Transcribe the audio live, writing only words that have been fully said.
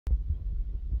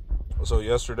So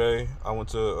yesterday I went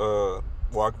to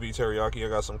Walk V Teriyaki. I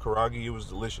got some karagi. It was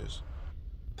delicious.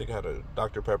 I think I had a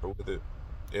Dr. Pepper with it.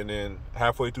 And then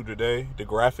halfway through the day, the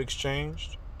graphics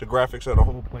changed. The graphics of the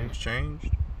whole place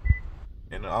changed.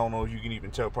 And I don't know if you can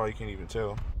even tell. Probably can't even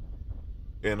tell.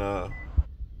 And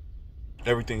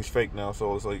everything's fake now,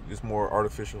 so it's like it's more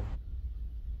artificial.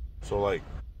 So like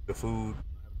the food,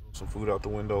 some food out the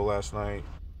window last night.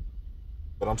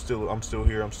 But I'm still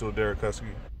here. I'm still Derek Husky.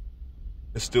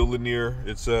 It's still Lanier.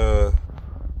 It's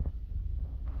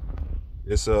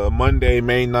Monday,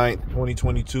 May 9th,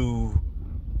 2022.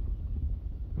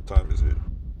 What time is it?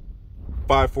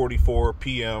 5:44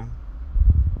 p.m.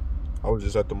 I was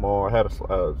just at the mall. I had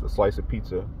a slice of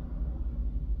pizza.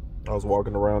 I was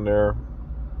walking around there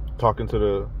talking to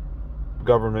the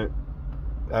government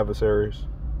adversaries.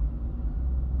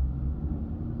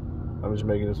 I'm just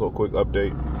making this little quick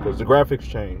update because the graphics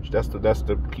changed. That's the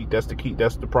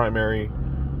primary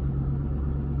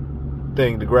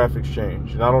thing. The graphics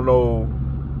changed, and I don't know.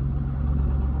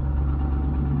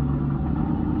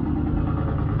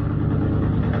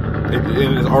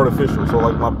 It is artificial, so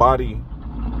like my body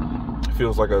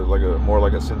feels like a more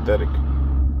like a synthetic,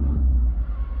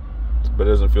 but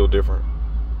it doesn't feel different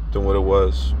than what it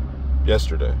was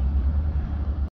yesterday.